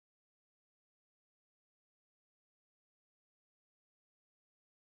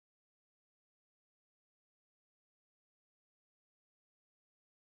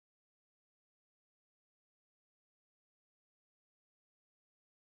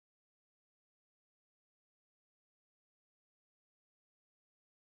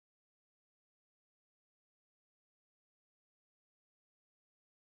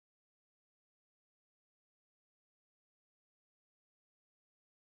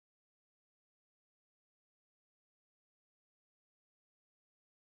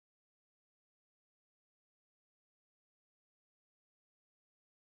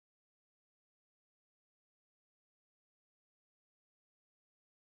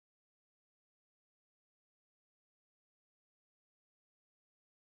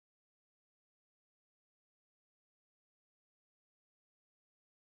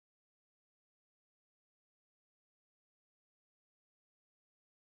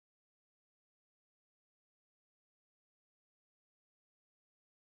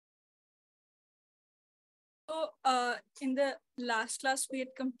So in the last class, we had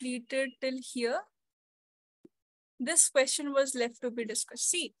completed till here. This question was left to be discussed.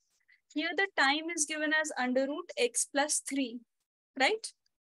 See, here the time is given as under root x plus 3, right?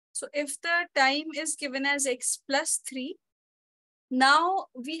 So if the time is given as x plus 3, now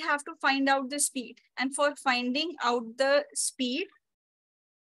we have to find out the speed. And for finding out the speed,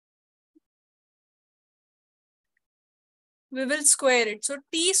 we will square it. So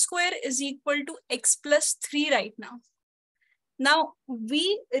t square is equal to x plus 3 right now. Now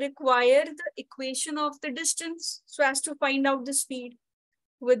we require the equation of the distance so as to find out the speed.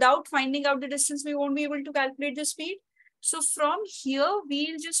 Without finding out the distance, we won't be able to calculate the speed. So from here,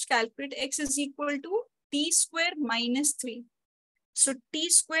 we'll just calculate x is equal to t square minus 3. So t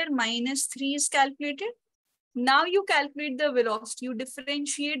square minus 3 is calculated. Now you calculate the velocity. You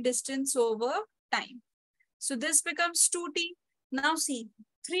differentiate distance over time. So this becomes 2t. Now see,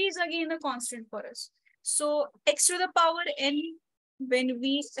 3 is again a constant for us. So x to the power n, when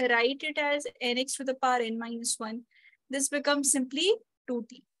we write it as nx to the power n minus 1, this becomes simply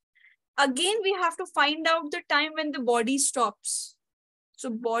 2t. Again, we have to find out the time when the body stops.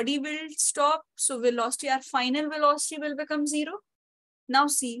 So body will stop. So velocity, our final velocity will become 0. Now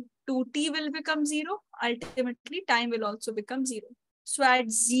see, 2t will become 0. Ultimately, time will also become 0. So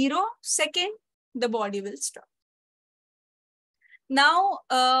at 0 second, the body will stop. Now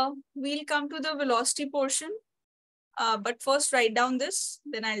we'll come to the velocity portion. But first write down this,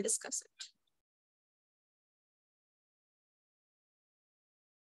 then I'll discuss it.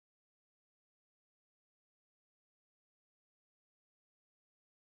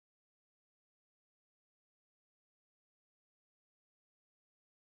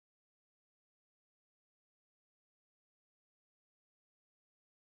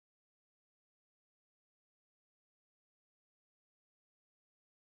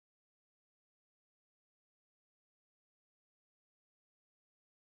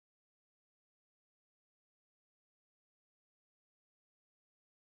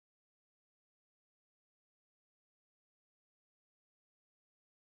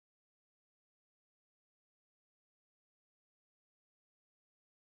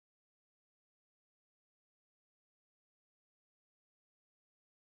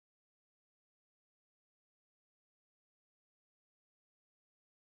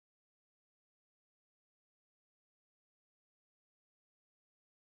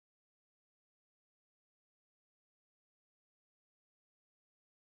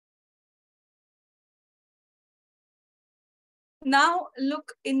 Now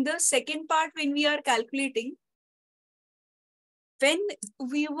look in the second part when we are calculating, when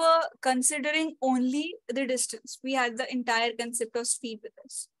we were considering only the distance, we had the entire concept of speed with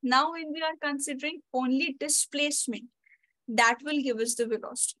us. Now when we are considering only displacement, that will give us the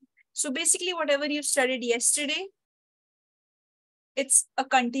velocity. So basically whatever you studied yesterday, it's a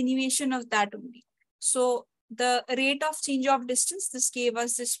continuation of that only. So the rate of change of distance, this gave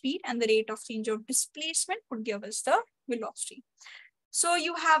us the speed, and the rate of change of displacement would give us the velocity. So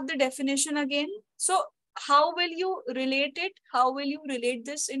you have the definition again. So how will you relate it? How will you relate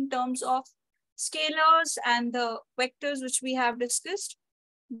this in terms of scalars and the vectors which we have discussed?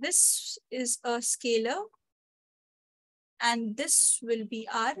 This is a scalar and this will be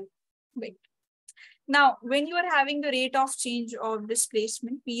our vector. Now, when you are having the rate of change of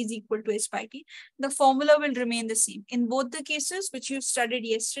displacement, P is equal to S by T, the formula will remain the same in both the cases which you studied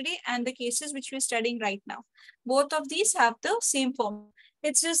yesterday and the cases which we're studying right now. Both of these have the same formula.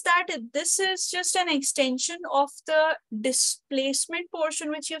 It's just that this is just an extension of the displacement portion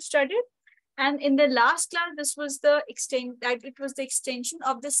which you've studied. And in the last class, this was the extension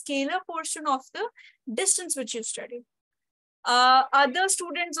of the scalar portion of the distance which you've studied. Other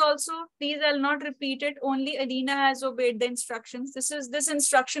students also, please, I'll not repeat it. Only Alina has obeyed the instructions. This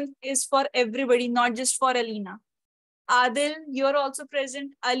instruction is for everybody, not just for Alina. Adil, you're also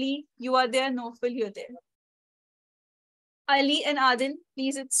present. Ali, you are there. Nofil, you're there. Ali and Adil,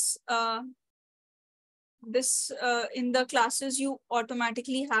 please, it's in the classes, you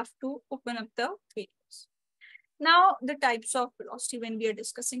automatically have to open up the videos. Now, the types of velocity when we are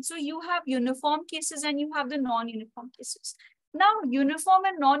discussing. So you have uniform cases and you have the non-uniform cases. Now, uniform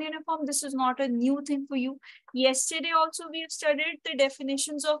and non-uniform, this is not a new thing for you. Yesterday also we have studied the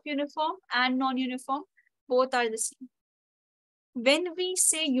definitions of uniform and non-uniform. Both are the same. When we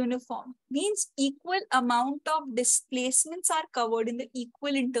say uniform, means equal amount of displacements are covered in the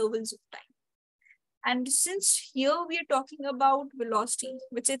equal intervals of time. And since here we are talking about velocity,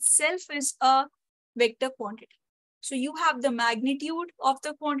 which itself is a vector quantity. So you have the magnitude of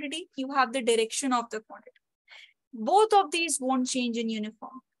the quantity, you have the direction of the quantity. Both of these won't change in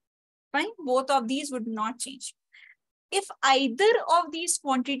uniform. Fine, both of these would not change. If either of these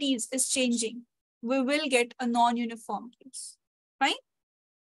quantities is changing, we will get a non-uniform case. Fine.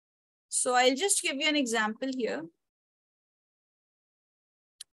 So I'll just give you an example here.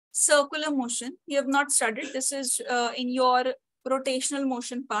 Circular motion, you have not studied. This is in your rotational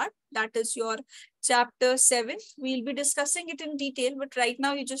motion part. That is your chapter 7. We'll be discussing it in detail, but right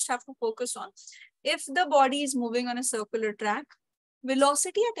now you just have to focus on, if the body is moving on a circular track,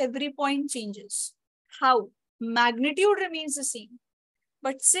 velocity at every point changes. How? Magnitude remains the same.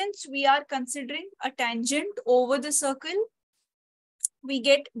 But since we are considering a tangent over the circle, we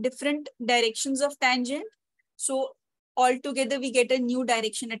get different directions of tangent. So altogether, we get a new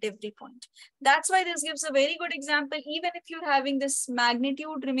direction at every point. That's why this gives a very good example. Even if you're having this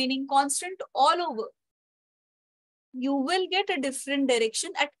magnitude remaining constant all over, you will get a different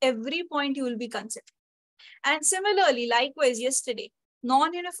direction at every point you will be considering. And similarly, likewise, yesterday,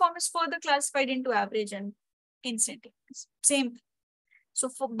 non-uniform is further classified into average and instantaneous. Same. So,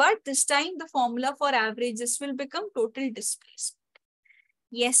 but this time the formula for averages will become total displacement.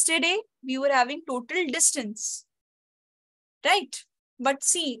 Yesterday, we were having total distance, right? But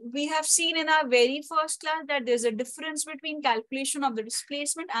see, we have seen in our very first class that there's a difference between calculation of the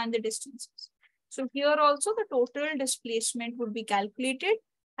displacement and the distances. So here also the total displacement would be calculated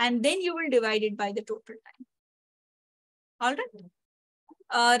and then you will divide it by the total time. All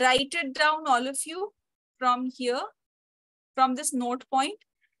right. Write it down, all of you, from here, from this note point.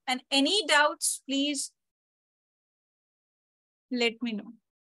 And any doubts, please let me know.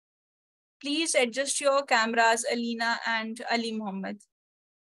 Please adjust your cameras, Alina and Ali Mohammed.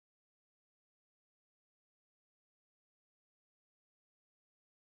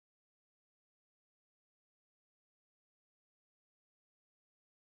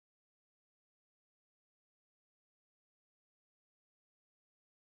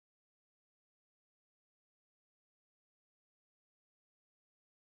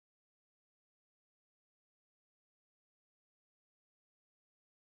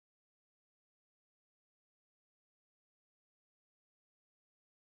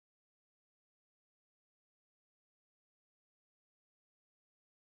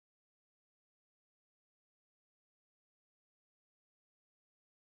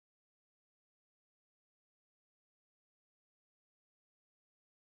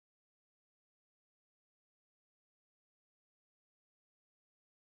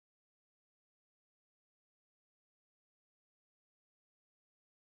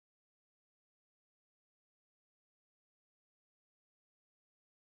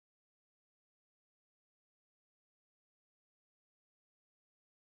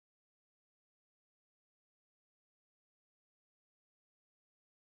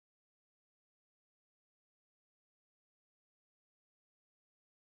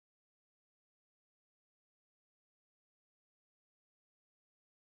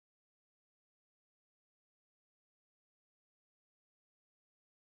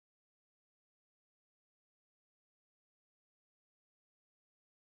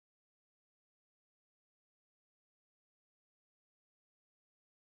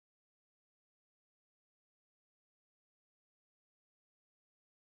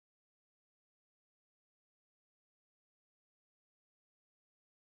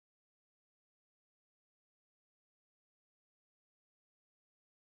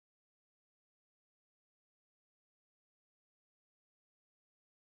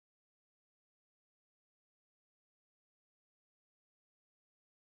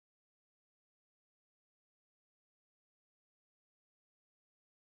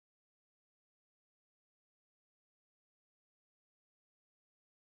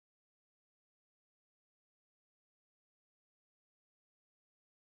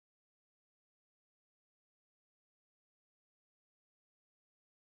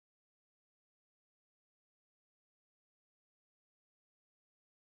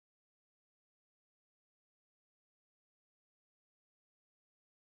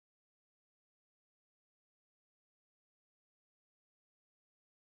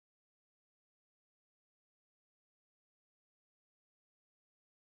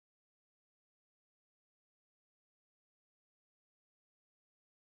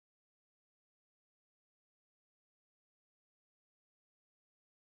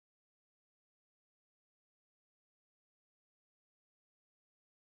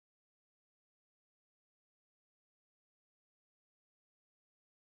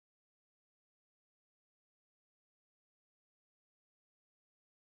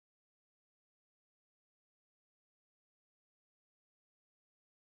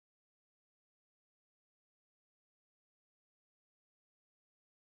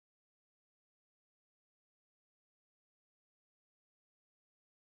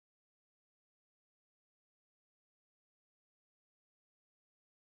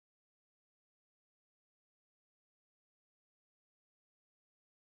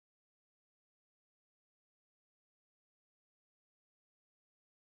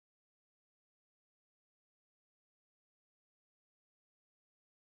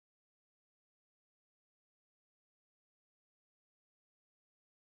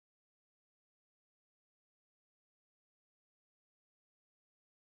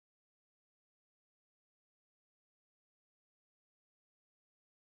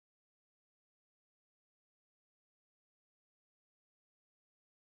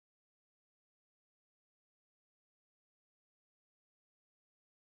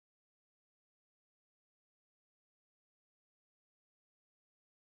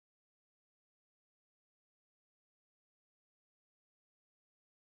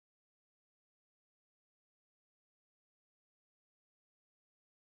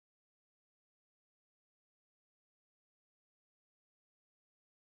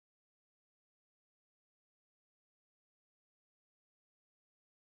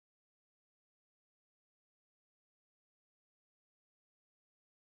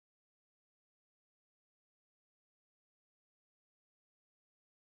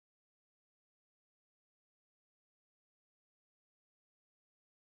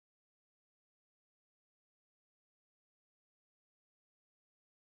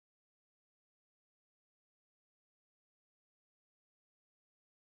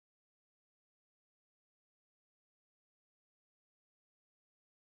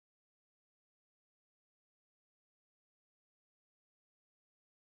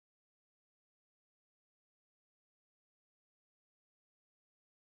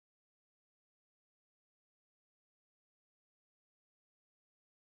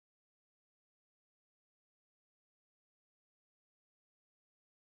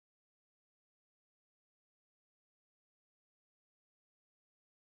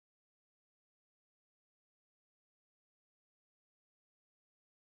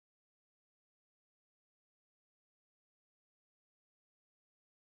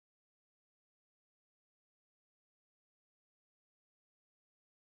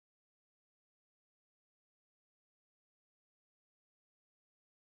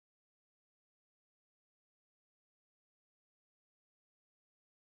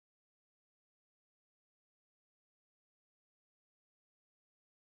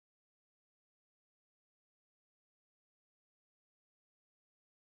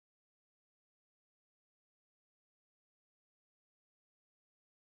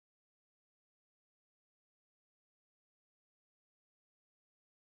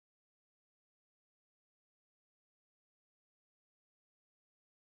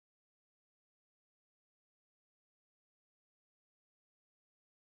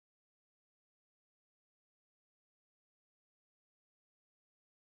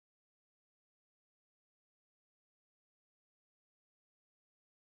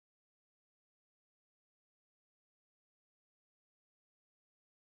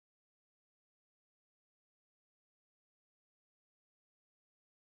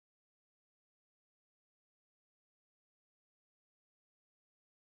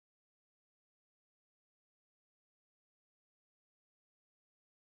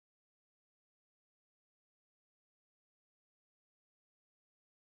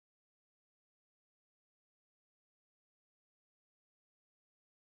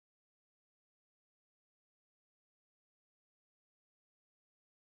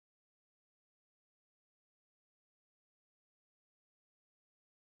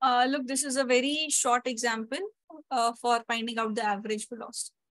 Look, this is a very short example for finding out the average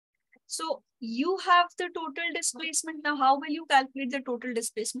velocity. So you have the total displacement. Now, how will you calculate the total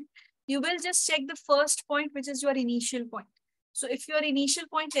displacement? You will just check the first point, which is your initial point. So if your initial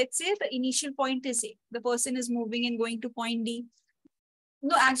point, let's say the initial point is A, the person is moving and going to point D.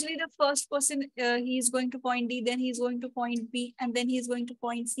 No, actually the first person, he is going to point D, then he is going to point B, and then he is going to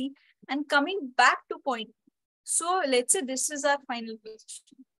point C, and coming back to point. So let's say this is our final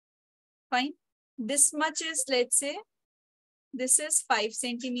position. Fine. This much is, let's say, this is 5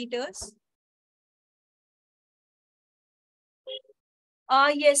 centimeters.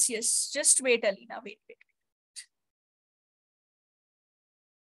 Yes. Just wait, Alina. Wait.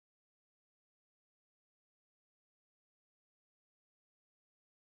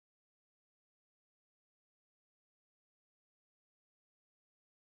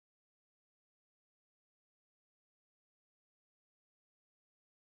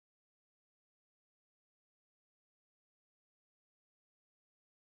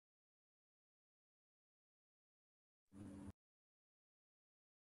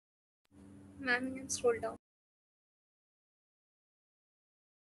 Ma'am, you can scroll down.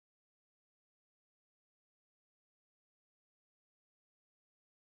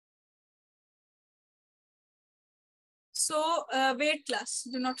 So wait, class.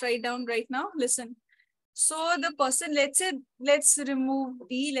 Do not write down right now. Listen. So the person, let's say, let's remove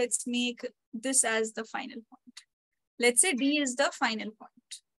D. Let's make this as the final point. Let's say D is the final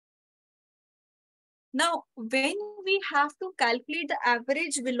point. Now, when we have to calculate the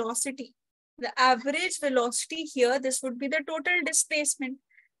average velocity here, this would be the total displacement.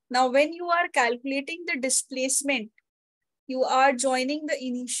 Now, when you are calculating the displacement, you are joining the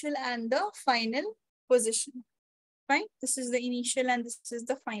initial and the final position. Right? This is the initial and this is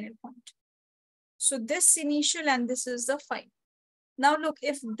the final point. So this initial and this is the final. Now look,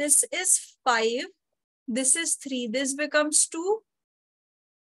 if this is 5, this is 3, this becomes 2,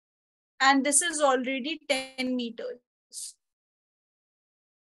 and this is already 10 meters.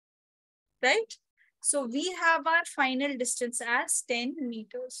 Right? So we have our final distance as 10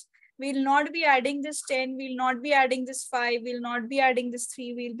 meters. We'll not be adding this 10, we'll not be adding this 5, we'll not be adding this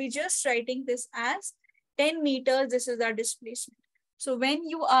 3, we'll be just writing this as 10 meters. This is our displacement. So when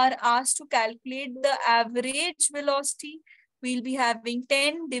you are asked to calculate the average velocity, we'll be having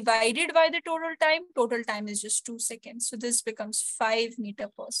 10 divided by the total time. Total time is just 2 seconds. So this becomes 5 meters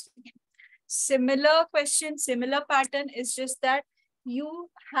per second. Similar question, similar pattern is just that you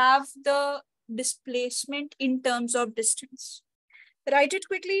have the displacement in terms of distance. Write it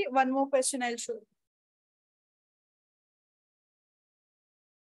quickly. One more question I'll show you.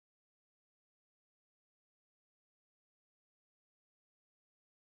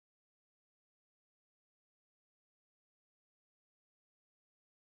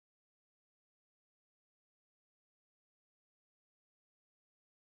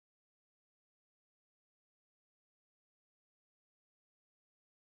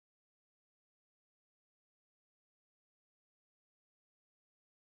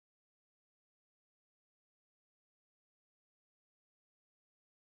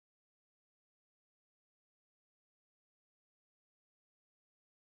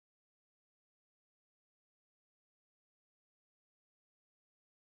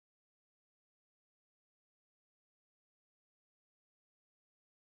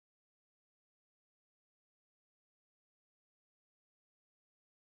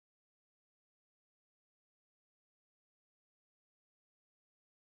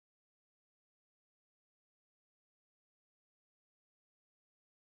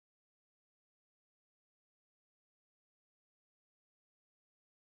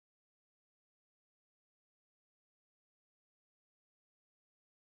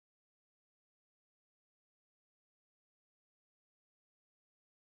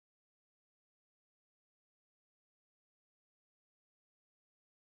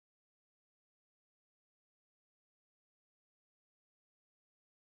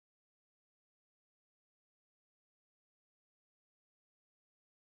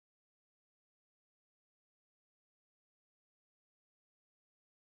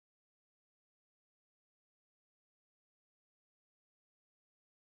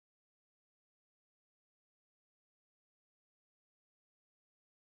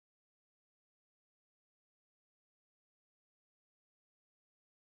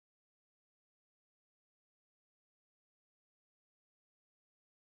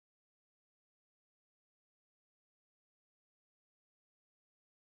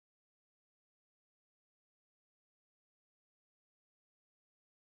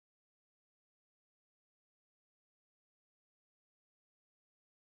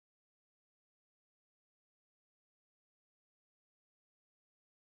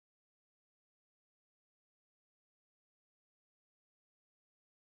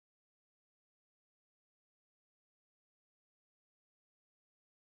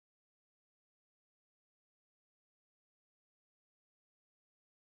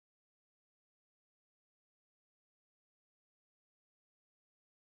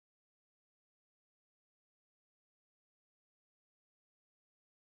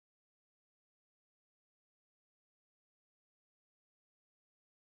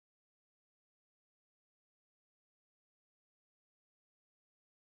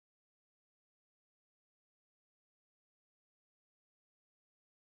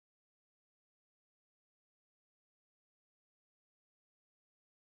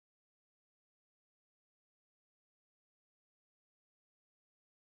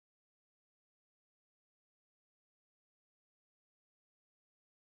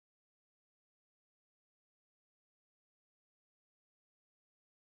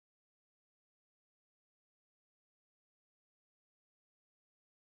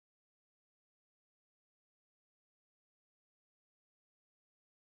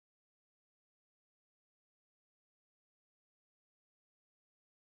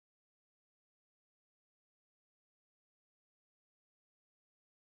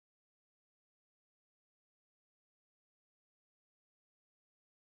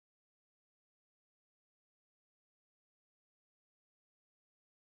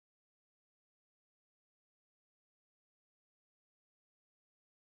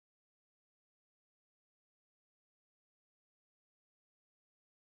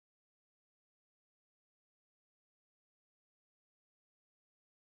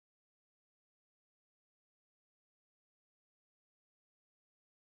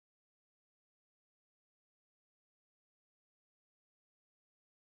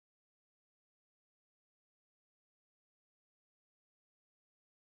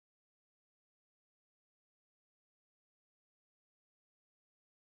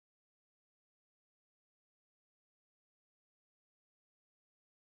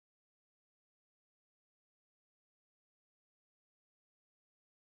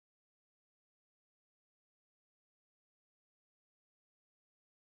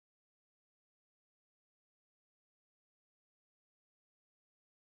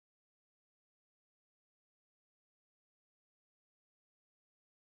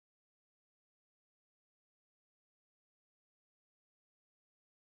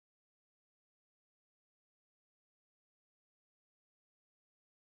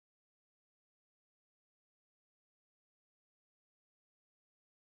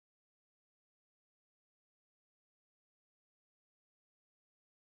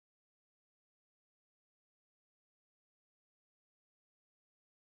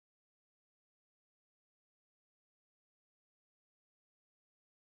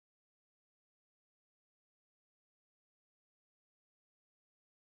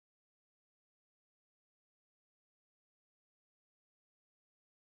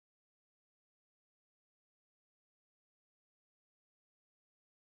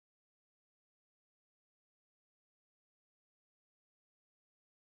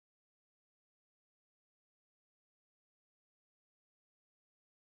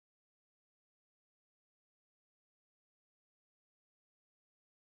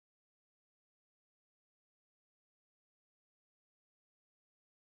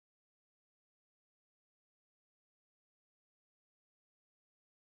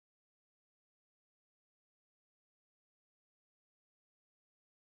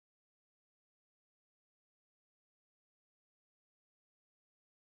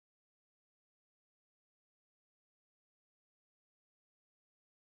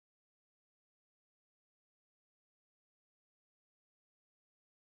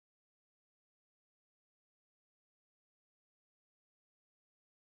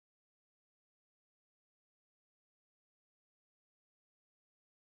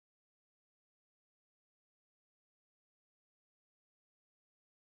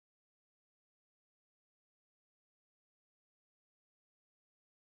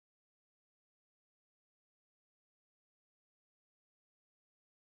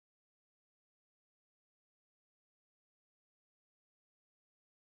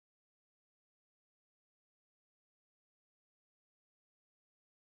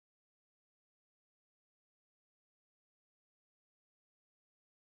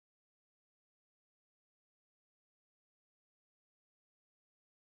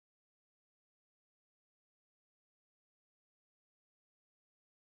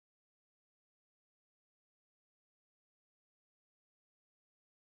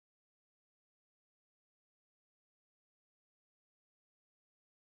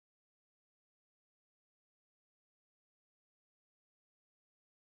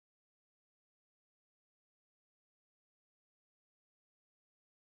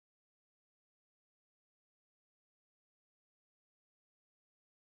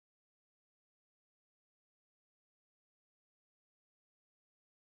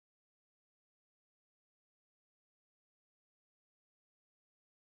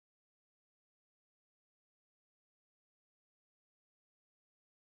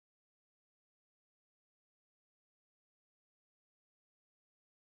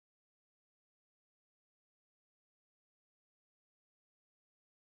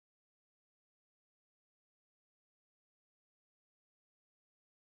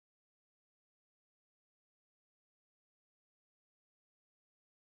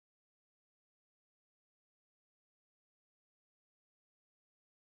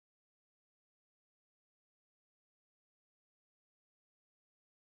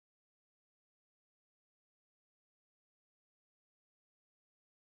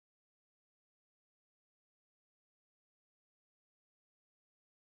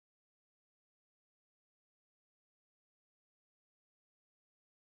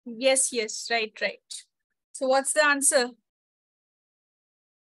 Yes, yes, right, right. So what's the answer?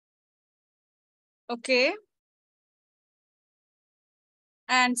 Okay.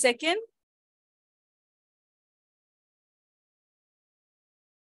 And second?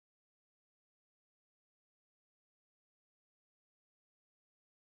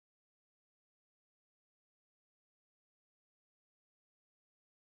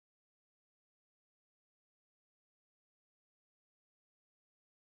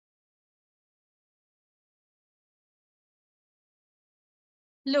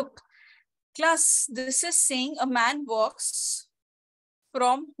 Look, class, this is saying a man walks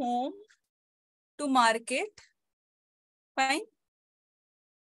from home to market. Fine.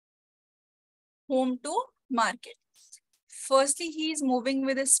 Home to market. Firstly, he is moving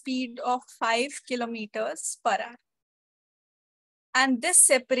with a speed of 5 kilometers per hour. And this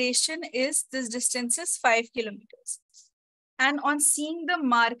separation is, this distance is 5 kilometers. And on seeing the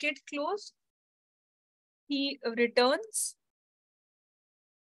market closed, he returns.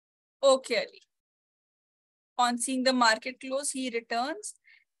 Okay. On seeing the market close, he returns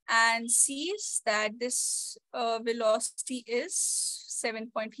and sees that this velocity is 7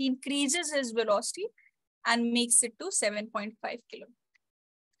 point. He increases his velocity and makes it to 7.5 kilometers.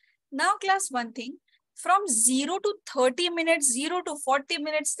 Now, class, one thing, from 0 to 30 minutes, 0 to 40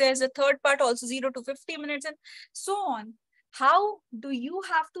 minutes, there's a third part also, 0 to 50 minutes, and so on. How do you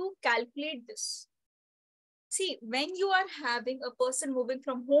have to calculate this? See, when you are having a person moving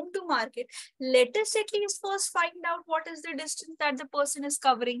from home to market, let us at least first find out what is the distance that the person is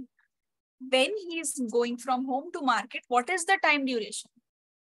covering. When he is going from home to market, what is the time duration?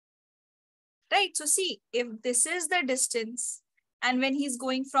 Right? So see, if this is the distance, and when he's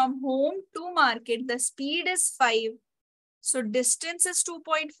going from home to market, the speed is 5. So distance is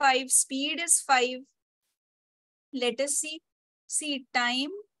 2.5, speed is 5. Let us see. See,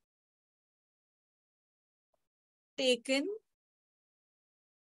 time taken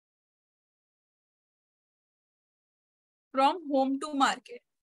from home to market.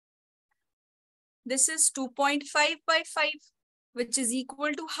 This is 2.5 by 5, which is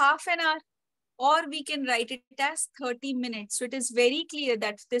equal to half an hour. Or we can write it as 30 minutes. So it is very clear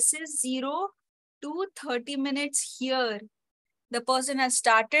that this is 0 to 30 minutes here. The person has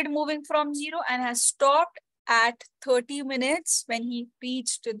started moving from 0 and has stopped at 30 minutes when he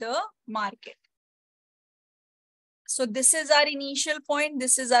reached the market. So this is our initial point.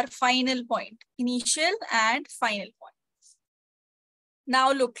 This is our final point. Initial and final point.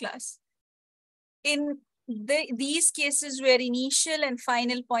 Now look, class. In these cases where initial and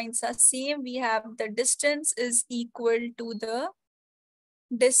final points are same, we have the distance is equal to the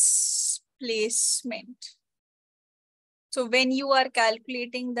displacement. So when you are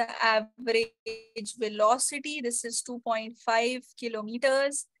calculating the average velocity, this is 2.5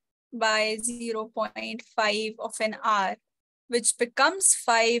 kilometers by 0.5 of an hour, which becomes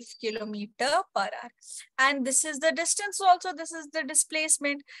 5 kilometer per hour. And this is the distance also, this is the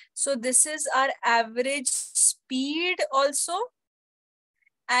displacement. So this is our average speed also.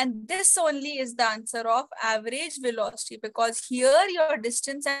 And this only is the answer of average velocity, because here your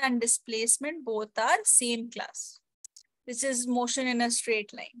distance and displacement both are same class. This is motion in a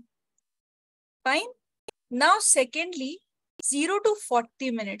straight line. Fine. Now, secondly, 0 to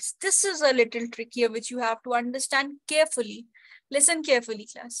 40 minutes. This is a little trickier, which you have to understand carefully. Listen carefully,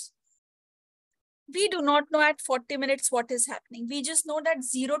 class. We do not know at 40 minutes what is happening. We just know that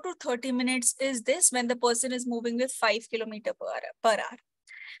 0 to 30 minutes is this when the person is moving with 5 kilometers per hour.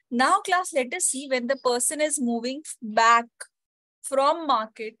 Now, class, let us see when the person is moving back from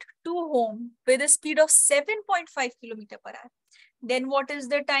market to home with a speed of 7.5 kilometers per hour. Then what is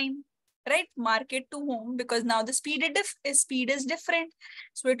the time? Right? Market to home, because now the speed is different.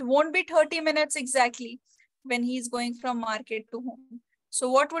 So it won't be 30 minutes exactly when he's going from market to home.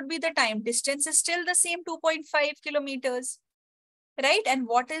 So what would be the time? Distance is still the same, 2.5 kilometers. Right? And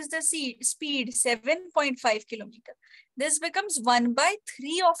what is the speed? 7.5 kilometers. This becomes 1 by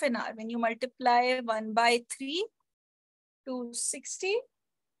 3 of an hour. When you multiply 1 by 3 to 60,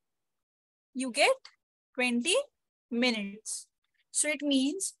 you get 20 minutes. So it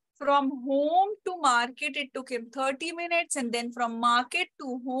means from home to market, it took him 30 minutes. And then from market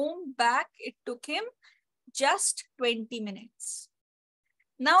to home back, it took him just 20 minutes.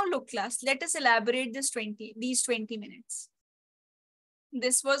 Now look, class, let us elaborate these 20 minutes.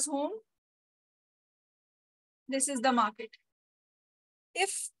 This was home. This is the market.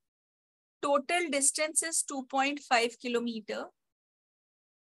 If total distance is 2.5 kilometers,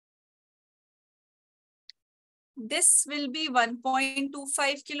 this will be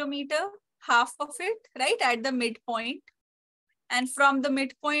 1.25 kilometers, half of it, right, at the midpoint. And from the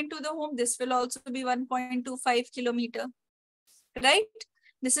midpoint to the home, this will also be 1.25 kilometer, right?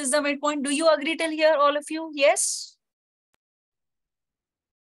 This is the midpoint. Do you agree till here, all of you? Yes?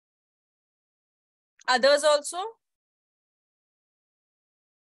 Others also?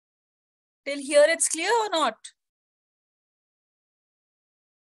 Till here it's clear or not?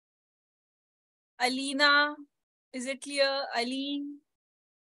 Alina, is it clear? Aline,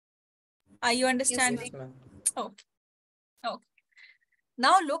 are you understanding? Yes, ma'am. Okay. Okay.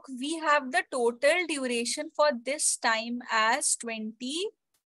 Now look, we have the total duration for this time as 20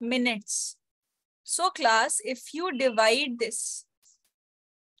 minutes. So class, if you divide this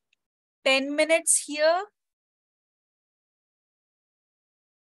 10 minutes here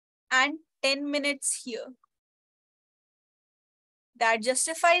and 10 minutes here, that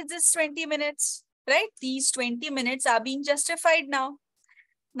justifies this 20 minutes, right? These 20 minutes are being justified now.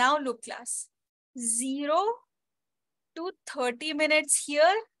 Now look class, 0 to 30 minutes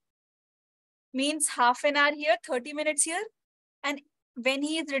here means half an hour here, 30 minutes here. And when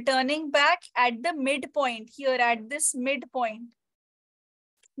he is returning back at the midpoint here, at this midpoint,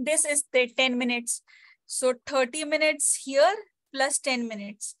 this is the 10 minutes. So 30 minutes here plus 10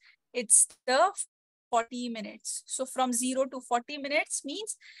 minutes. It's the 40 minutes. So from 0 to 40 minutes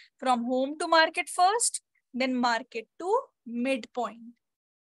means from home to market first, then market to midpoint.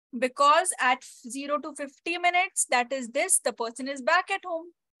 Because at 0 to 50 minutes, that is this, the person is back at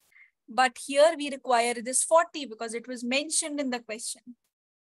home. But here we require this 40 because it was mentioned in the question.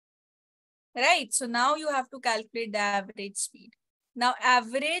 Right, so now you have to calculate the average speed. Now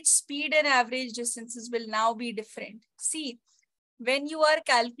average speed and average distances will now be different. See, when you are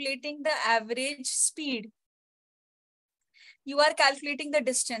calculating the average speed, you are calculating the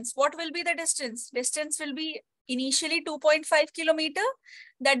distance. What will be the distance? Distance will be initially 2.5 kilometer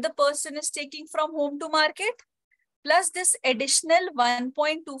that the person is taking from home to market, plus this additional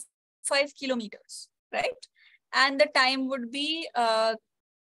 1.25 kilometers, right? And the time would be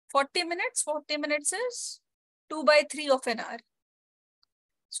 40 minutes. 40 minutes is 2 by 3 of an hour.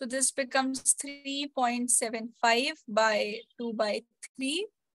 So this becomes 3.75 by 2 by 3,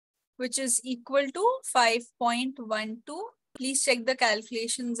 which is equal to 5.12. Please check the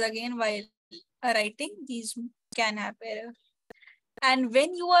calculations again while writing. These can have error. And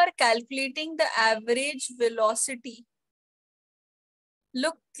when you are calculating the average velocity,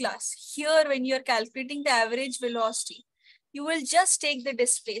 look class, here when you are calculating the average velocity, you will just take the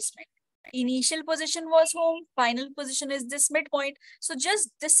displacement. Initial position was home, final position is this midpoint. So just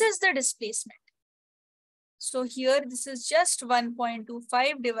this is the displacement. So here this is just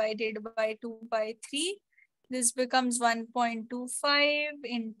 1.25 divided by 2 by 3. This becomes 1.25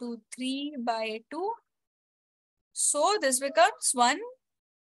 into 3 by 2. So this becomes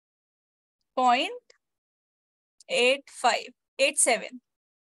 1.87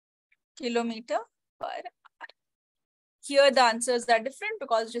 kilometer per hour. Here the answers are different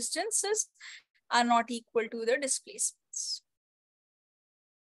because distances are not equal to the displacements.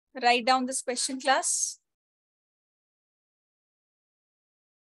 Write down this question, class.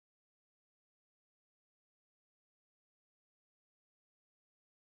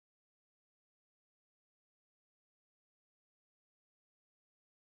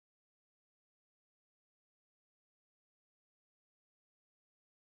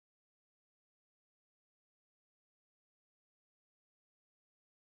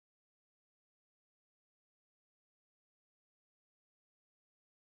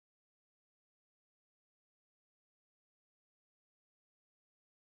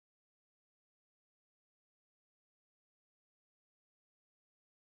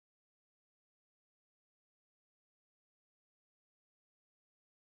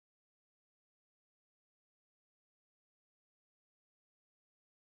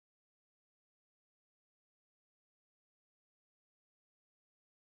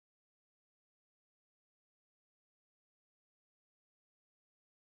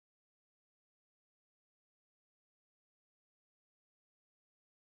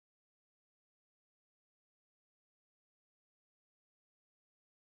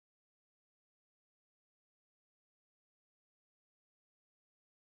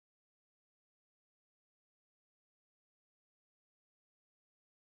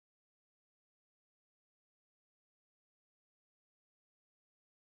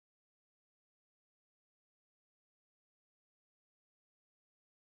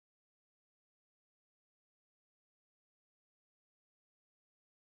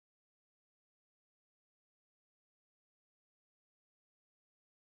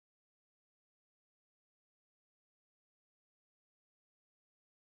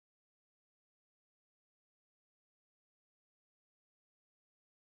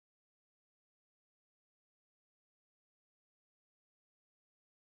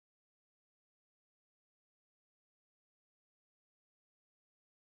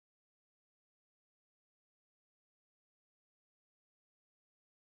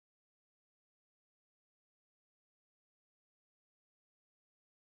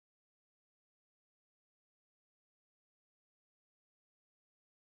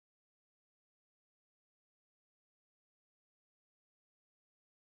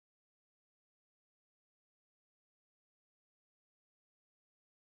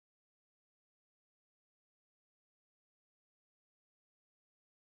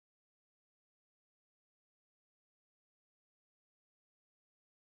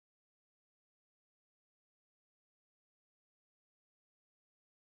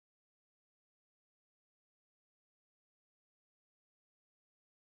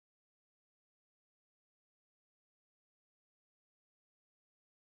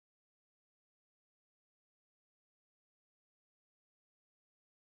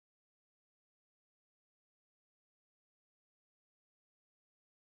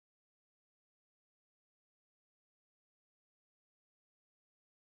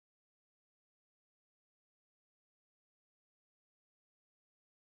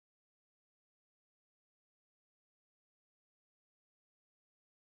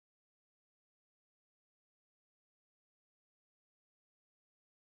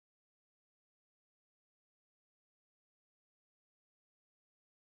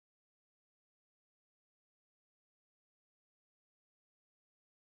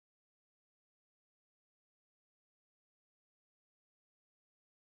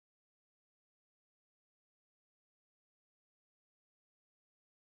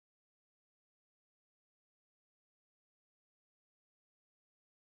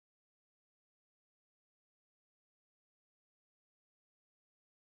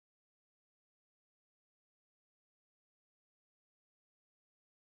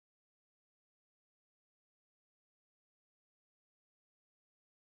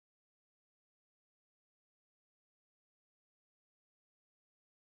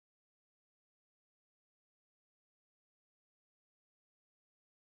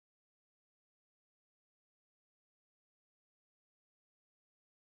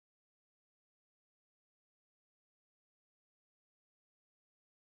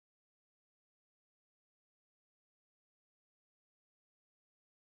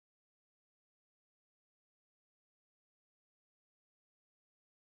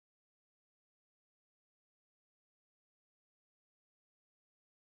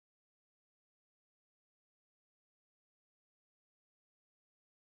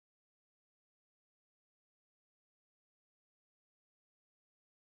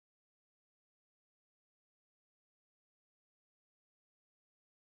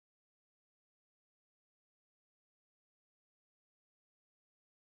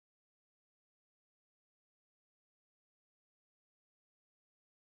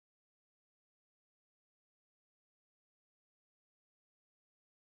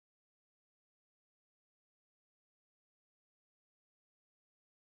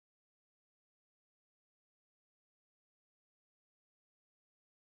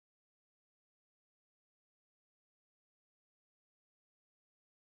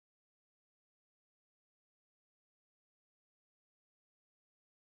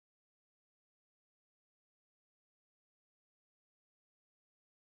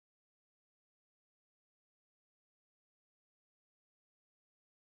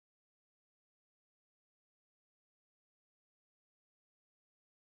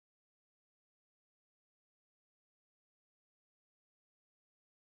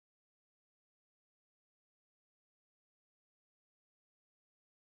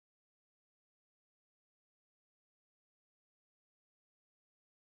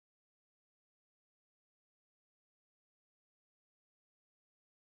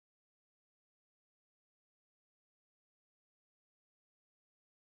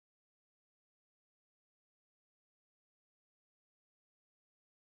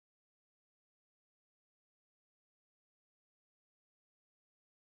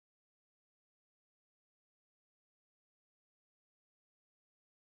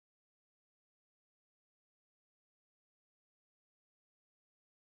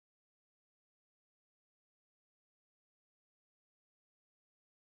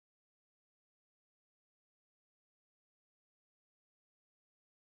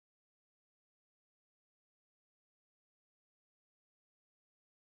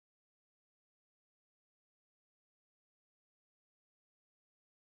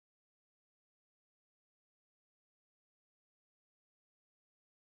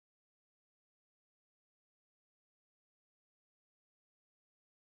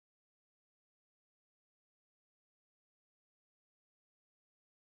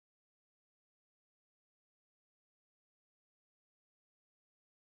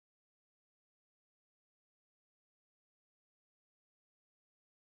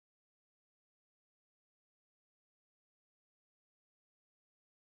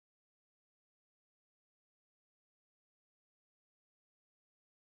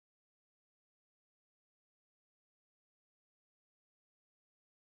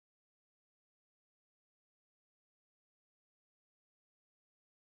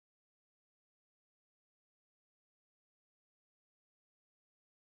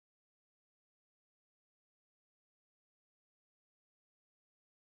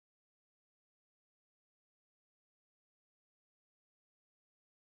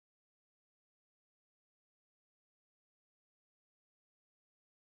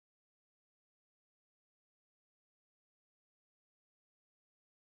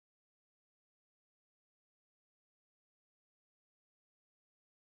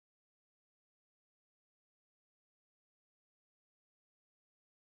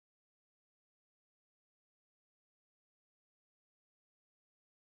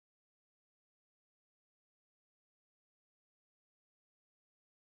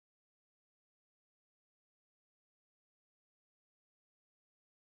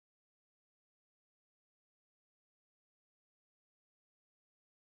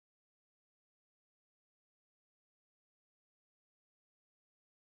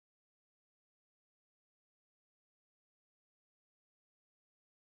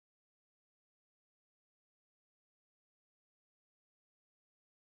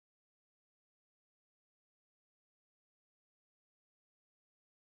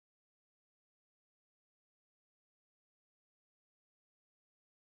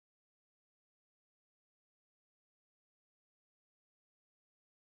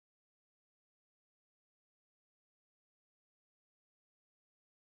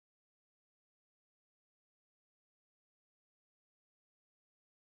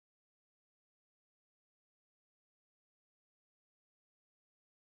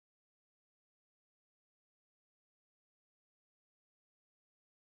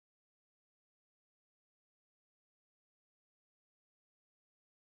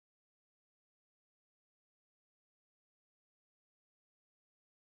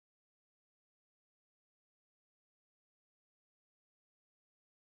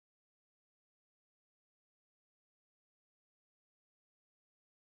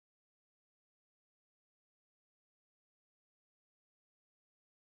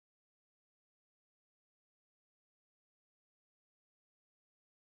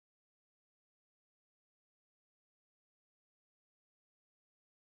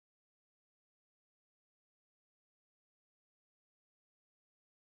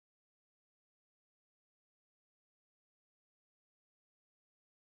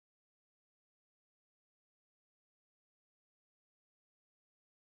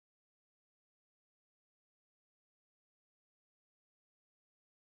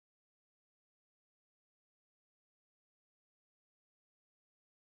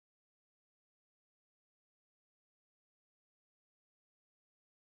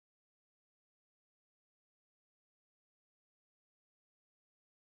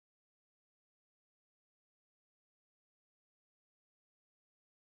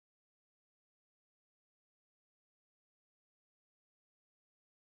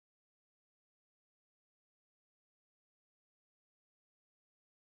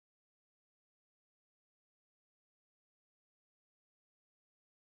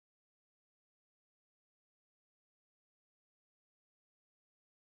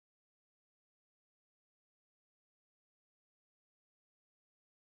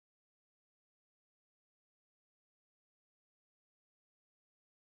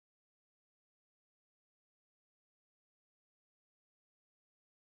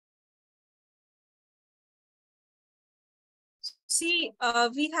 See,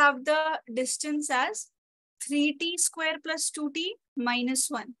 we have the distance as 3t square plus 2t minus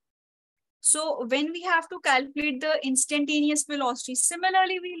 1. So when we have to calculate the instantaneous velocity,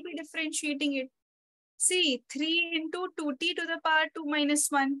 similarly, we'll be differentiating it. See, 3 into 2t to the power 2 minus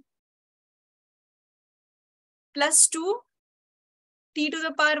 1 plus 2 t to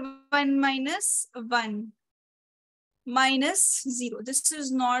the power 1 minus 1 minus 0. This is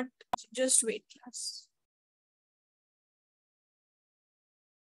not just wait class.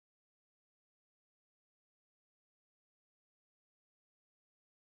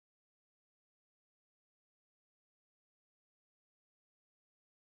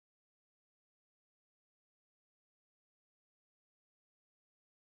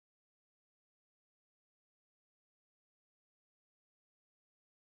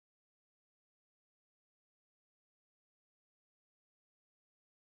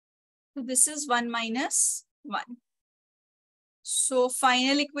 So this is 1 minus 1. So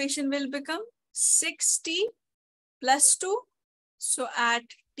final equation will become 6t plus 2. So at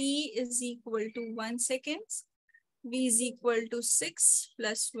t is equal to 1 seconds, v is equal to 6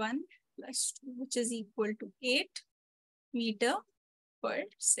 plus 1 plus 2, which is equal to 8 meter per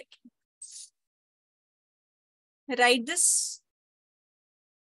second. Write this.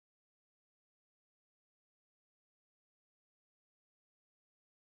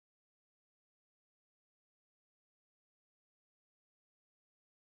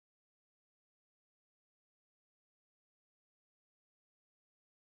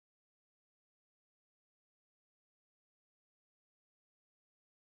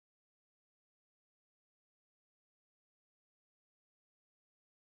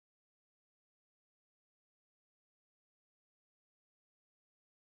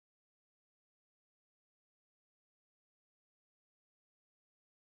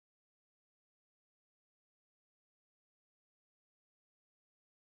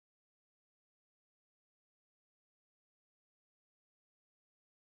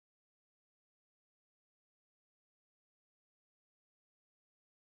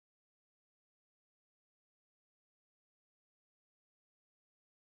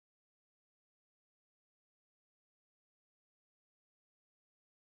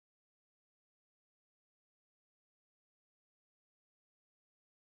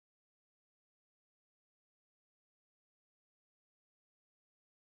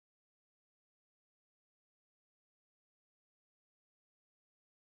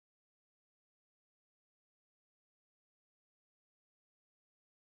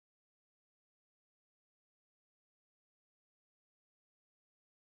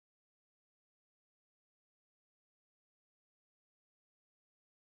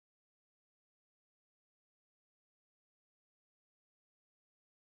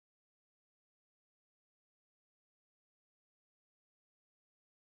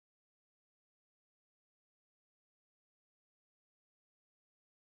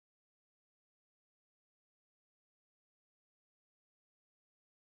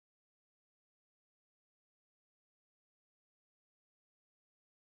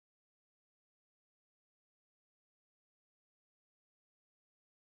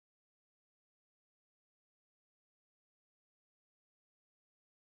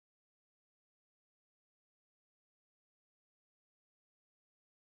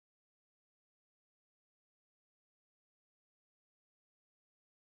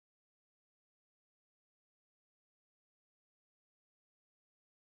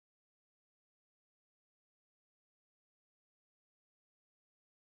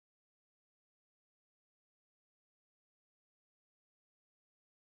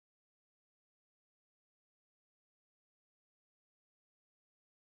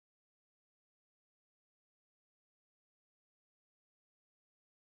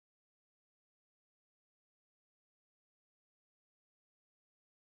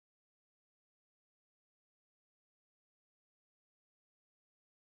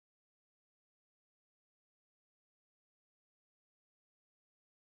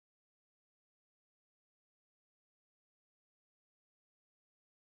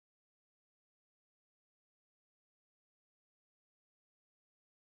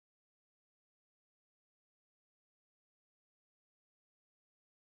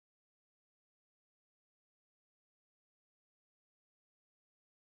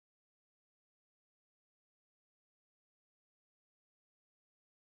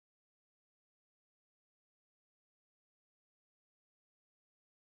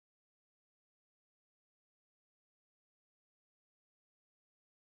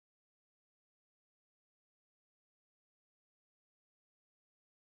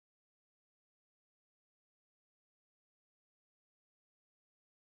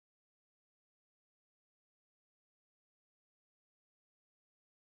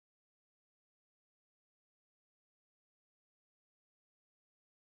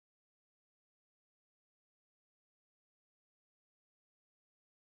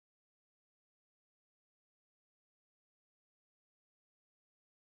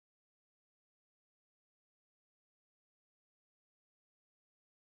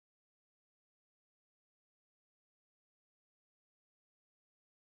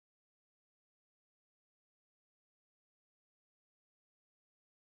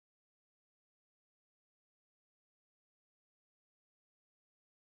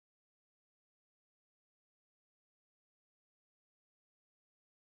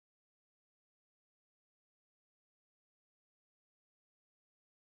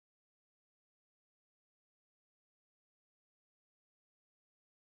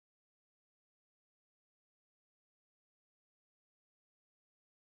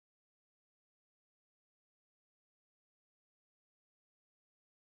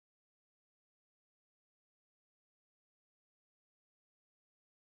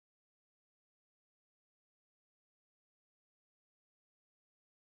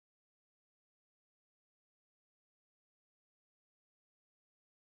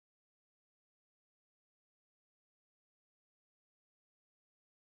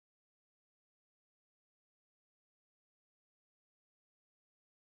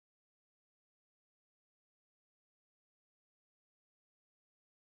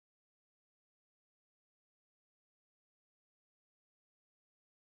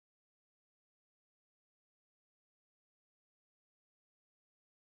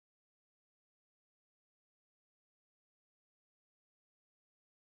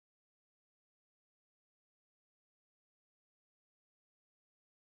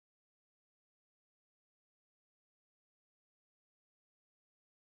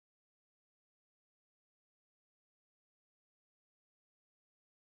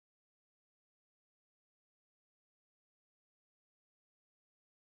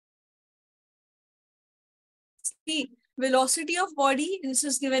 See, velocity of body, this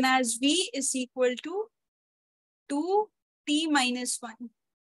is given as v is equal to 2t minus 1.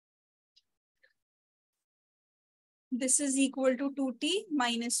 This is equal to 2t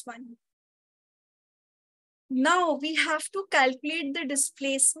minus 1. Now we have to calculate the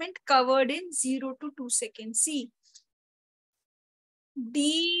displacement covered in 0 to 2 seconds. See,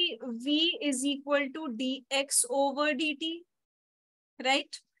 dv is equal to dx over dt,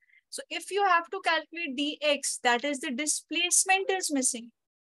 right? So if you have to calculate dx, that is the displacement is missing.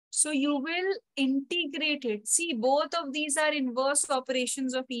 So you will integrate it. See, both of these are inverse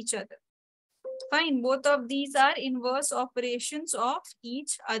operations of each other. Fine, both of these are inverse operations of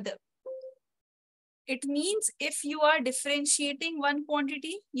each other. It means if you are differentiating one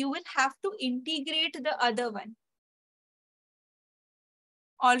quantity, you will have to integrate the other one.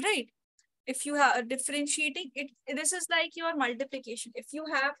 All right. If you are differentiating it, this is like your multiplication. If you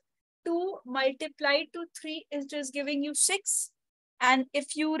have 2 multiplied to 3, it is giving you 6. And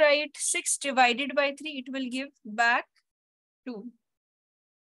if you write 6 divided by 3, it will give back 2.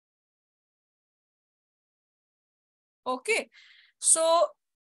 Okay. So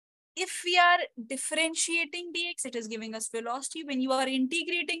if we are differentiating dx, it is giving us velocity. When you are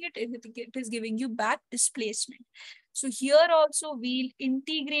integrating it, it is giving you back displacement. So here also we'll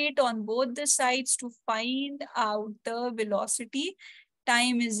integrate on both the sides to find out the velocity.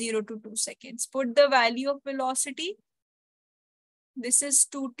 Time is 0 to 2 seconds. Put the value of velocity. This is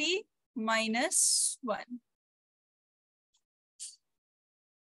 2t minus 1.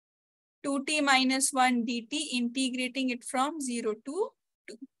 2t minus 1 dt, integrating it from 0 to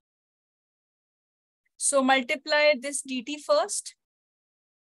 2. So multiply this dt first.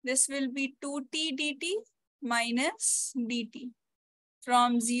 This will be 2t dt minus dt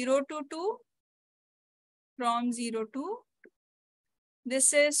from 0 to 2, from 0 to 2.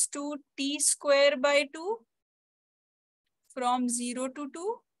 This is 2t square by 2 from 0 to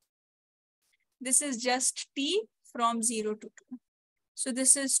 2. This is just t from 0 to 2. So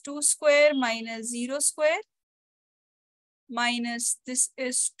this is 2 square minus 0 square minus this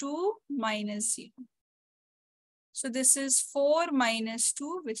is 2 minus 0. So this is 4 minus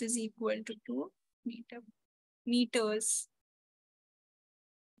 2, which is equal to 2 meters.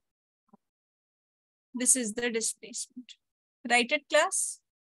 This is the displacement. Write it, class.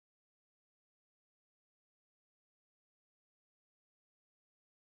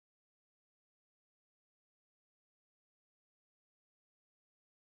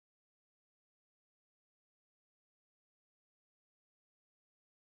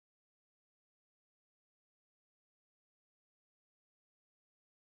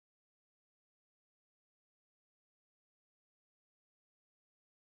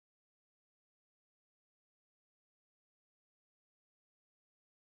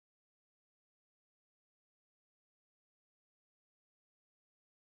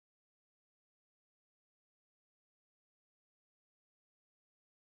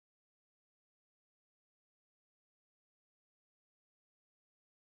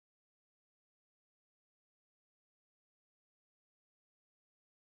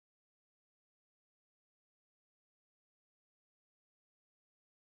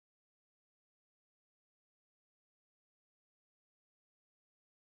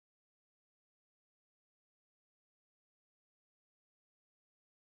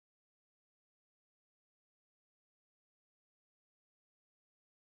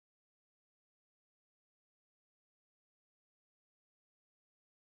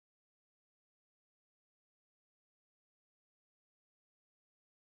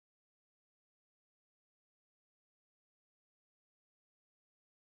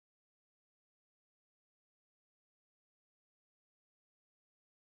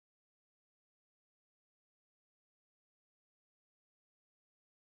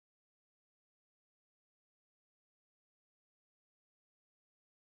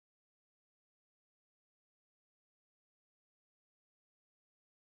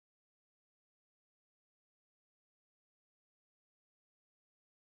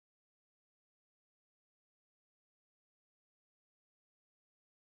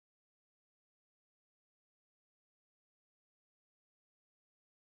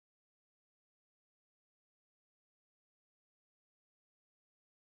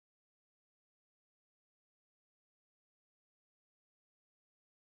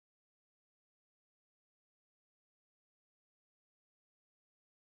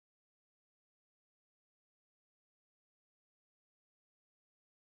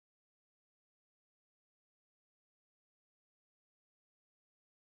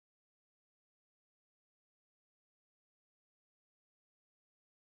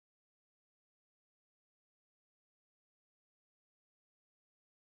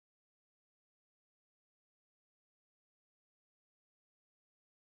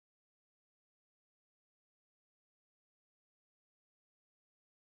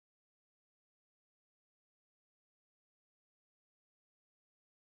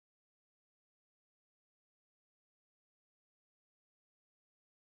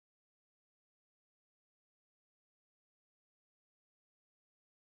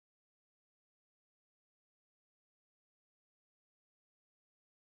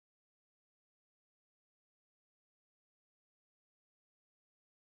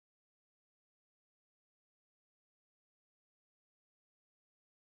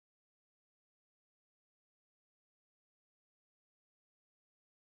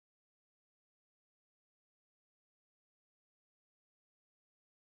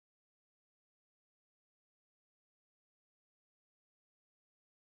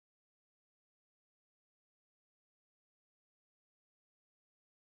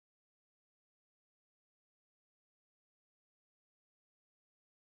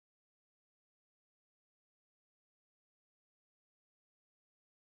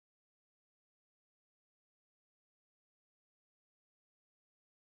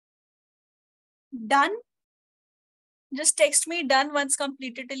 Done. Just text me done once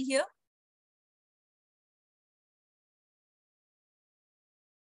completed till here.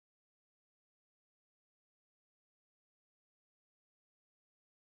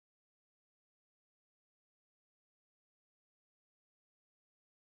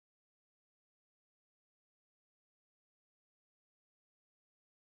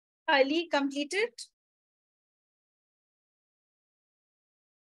 Ali, completed?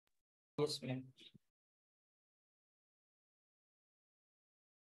 Yes, ma'am.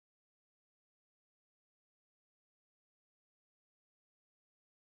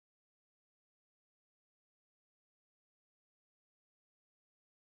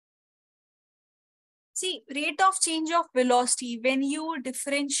 See, rate of change of velocity. When you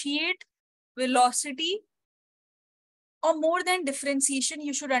differentiate velocity, or more than differentiation,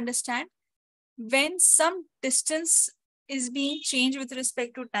 you should understand when some distance is being changed with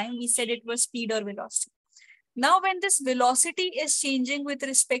respect to time, we said it was speed or velocity. Now, when this velocity is changing with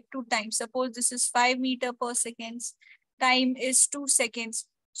respect to time, suppose this is 5 meter per second, time is 2 seconds.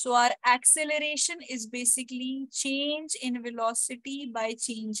 So our acceleration is basically change in velocity by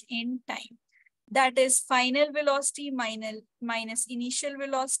change in time. That is final velocity minus initial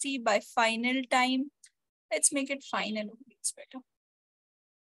velocity by final time. Let's make it final, it's better.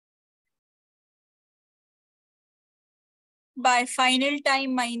 By final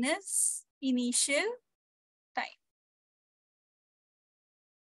time minus initial time.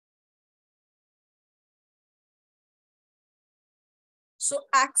 So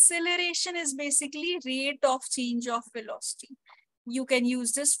acceleration is basically rate of change of velocity. You can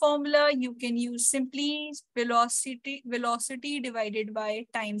use this formula. You can use simply velocity divided by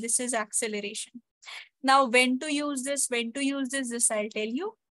time. This is acceleration. Now, when to use this, this I'll tell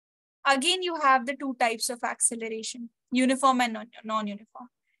you. Again, you have the two types of acceleration, uniform and non-uniform.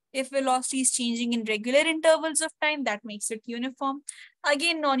 If velocity is changing in regular intervals of time, that makes it uniform.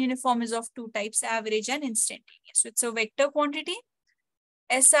 Again, non-uniform is of two types, average and instantaneous. So it's a vector quantity.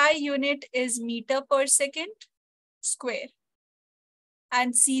 SI unit is meter per second square.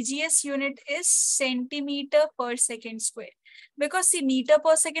 And CGS unit is centimeter per second square. Because see, meter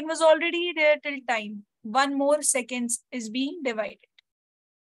per second was already there till time. 1 more seconds is being divided.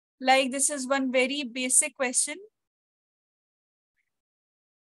 Like this is one very basic question.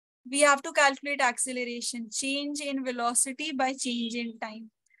 We have to calculate acceleration, change in velocity by change in time.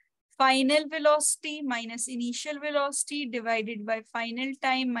 Final velocity minus initial velocity divided by final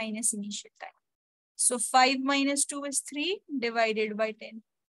time minus initial time. So 5 minus 2 is 3 divided by 10.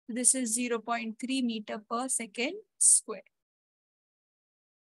 This is 0.3 meter per second square.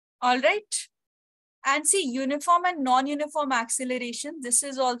 All right. And see, uniform and non-uniform acceleration, this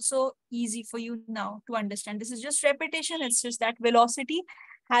is also easy for you now to understand. This is just repetition. It's just that velocity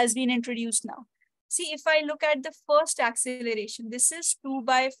has been introduced now. See, if I look at the first acceleration, this is 2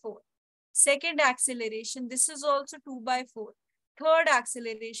 by 4. Second acceleration, this is also 2 by 4. Third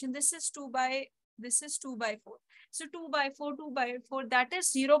acceleration, this is 2 by 4. So 2 by 4, 2 by 4, that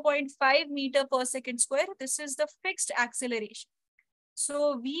is 0.5 meter per second square. This is the fixed acceleration.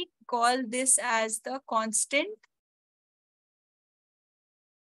 So we call this as the constant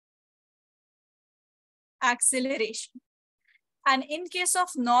acceleration. And in case of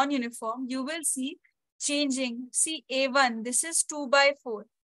non-uniform, you will see changing. See, A1, this is 2 by 4.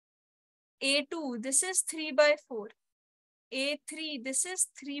 A2, this is 3 by 4. A3, this is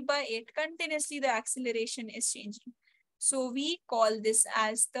 3 by 8. Continuously, the acceleration is changing. So we call this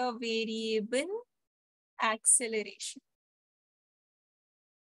as the variable acceleration.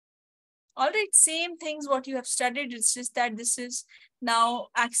 All right, same things what you have studied. It's just that this is now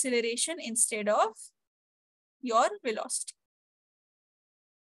acceleration instead of your velocity.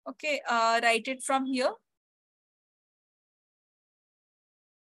 Okay, write it from here.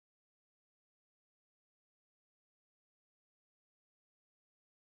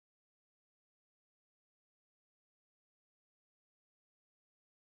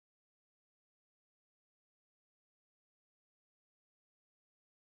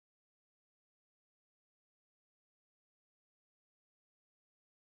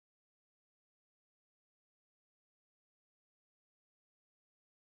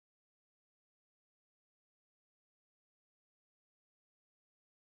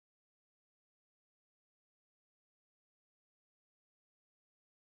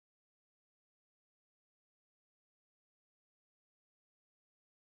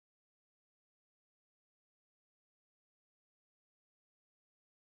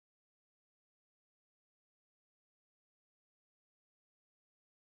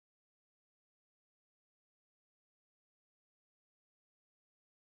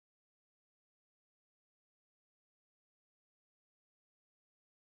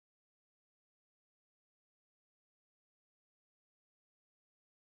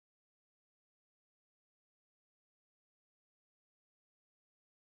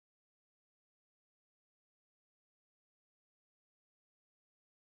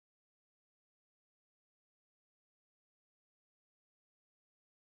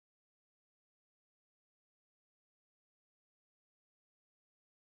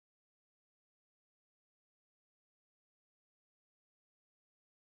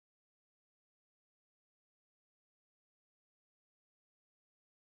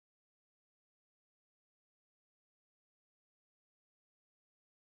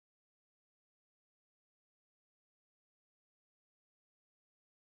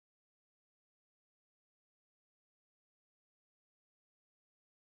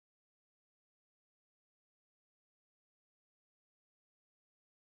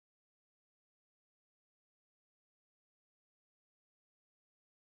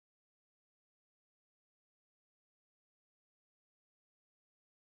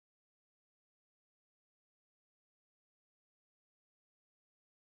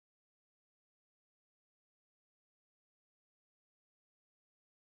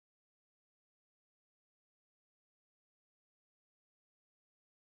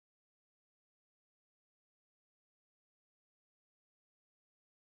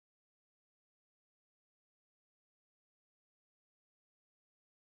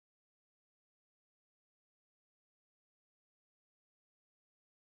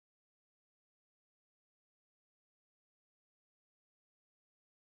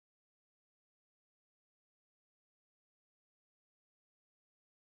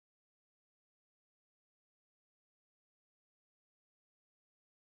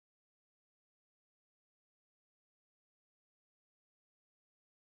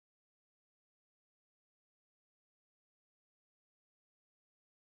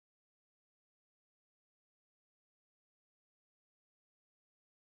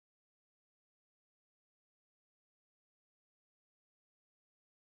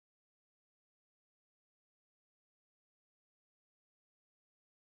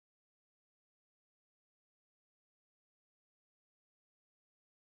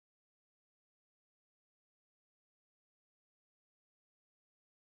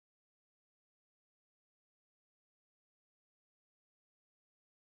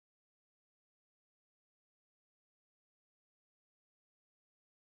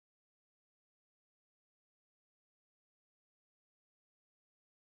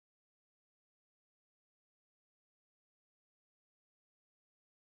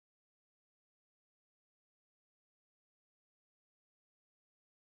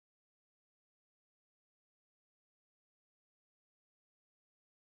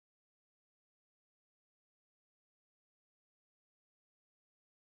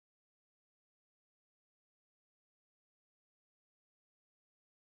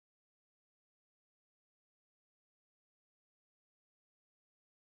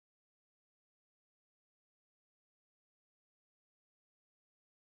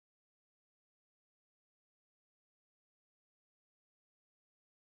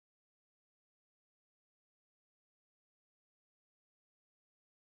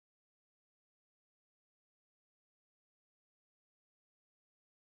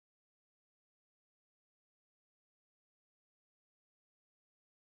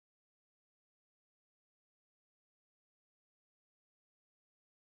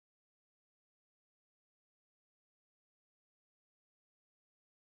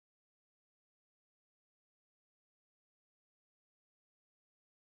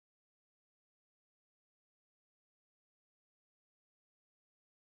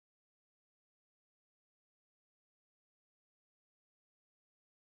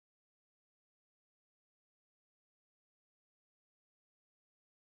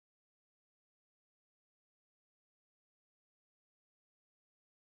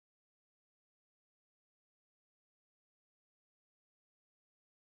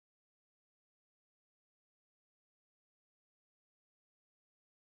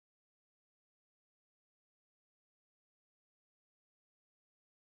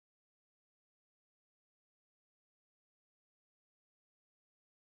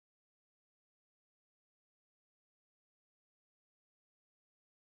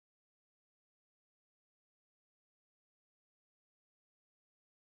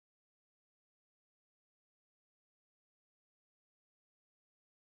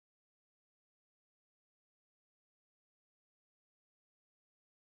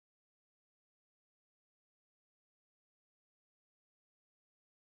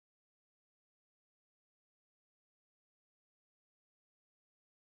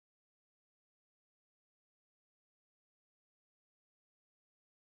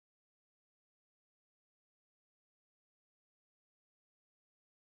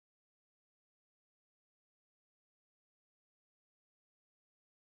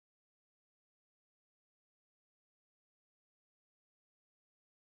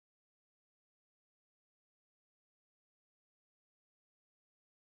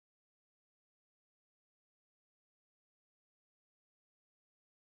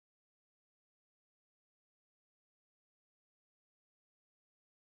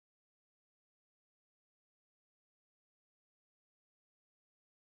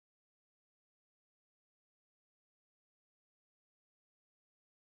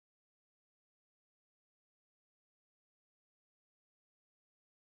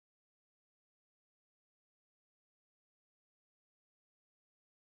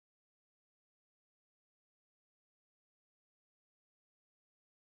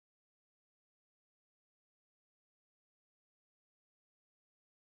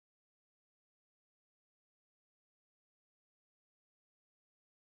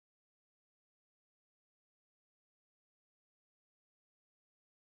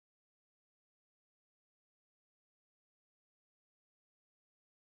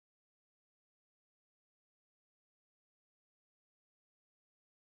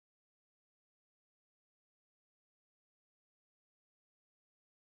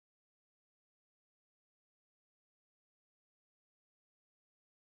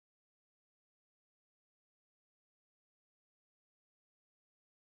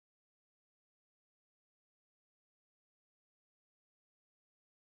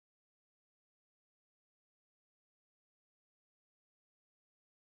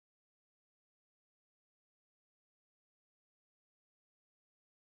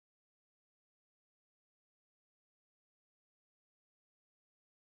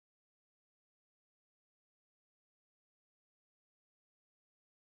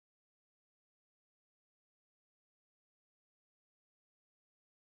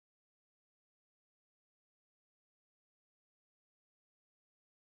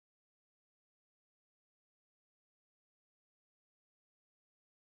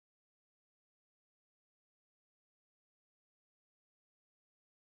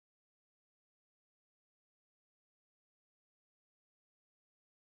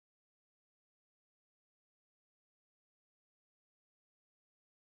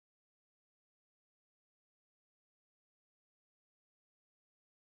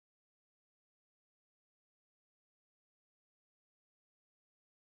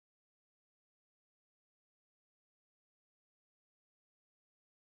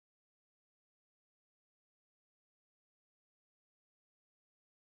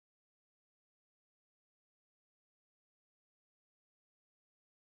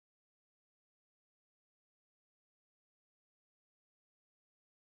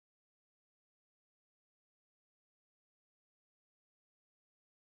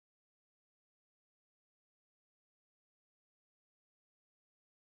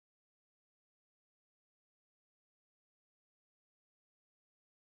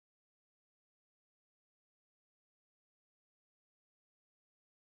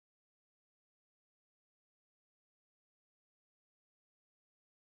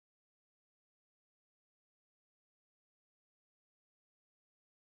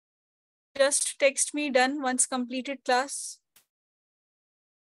 Just text me done once completed class.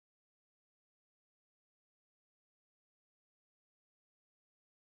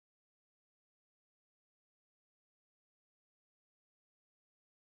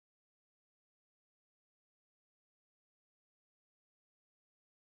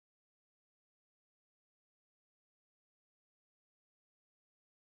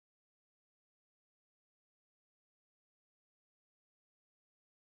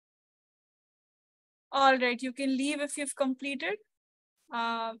 All right, you can leave if you've completed.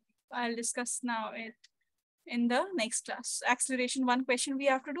 I'll discuss now it in the next class. Acceleration, one question we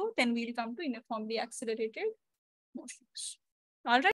have to do, then we'll come to uniformly accelerated motions. All right.